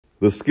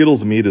The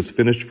Skittles Mead is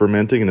finished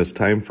fermenting and it's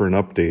time for an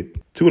update.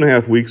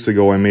 2.5 weeks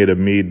ago I made a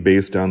mead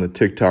based on the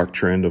TikTok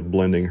trend of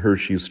blending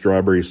Hershey's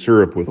strawberry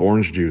syrup with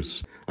orange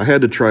juice. I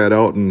had to try it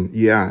out and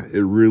yeah,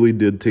 it really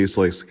did taste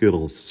like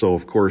Skittles, so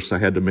of course I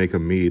had to make a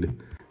mead.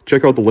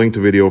 Check out the linked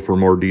video for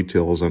more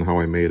details on how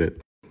I made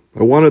it.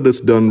 I wanted this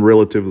done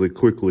relatively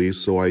quickly,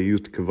 so I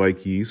used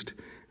Kveik yeast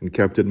and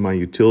kept it in my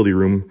utility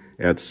room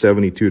at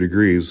 72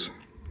 degrees.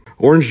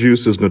 Orange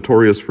juice is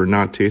notorious for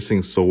not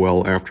tasting so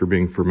well after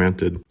being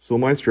fermented, so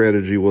my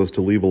strategy was to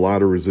leave a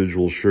lot of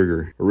residual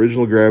sugar.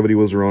 Original gravity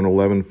was around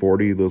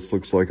 1140, this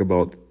looks like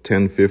about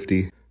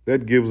 1050.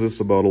 That gives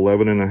us about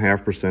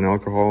 11.5%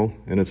 alcohol,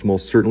 and it's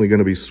most certainly going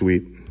to be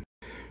sweet.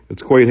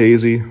 It's quite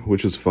hazy,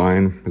 which is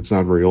fine. It's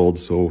not very old,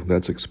 so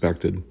that's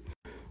expected.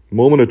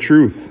 Moment of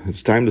truth.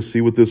 It's time to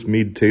see what this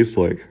mead tastes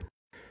like.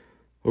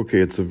 Okay,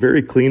 it's a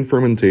very clean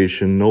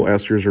fermentation, no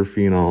esters or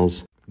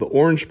phenols. The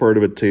orange part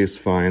of it tastes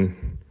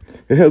fine.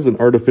 It has an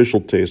artificial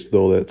taste,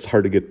 though, that's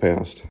hard to get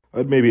past.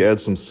 I'd maybe add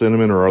some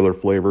cinnamon or other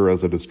flavor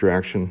as a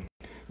distraction.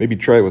 Maybe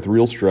try it with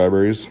real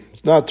strawberries.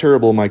 It's not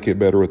terrible, might get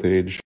better with age.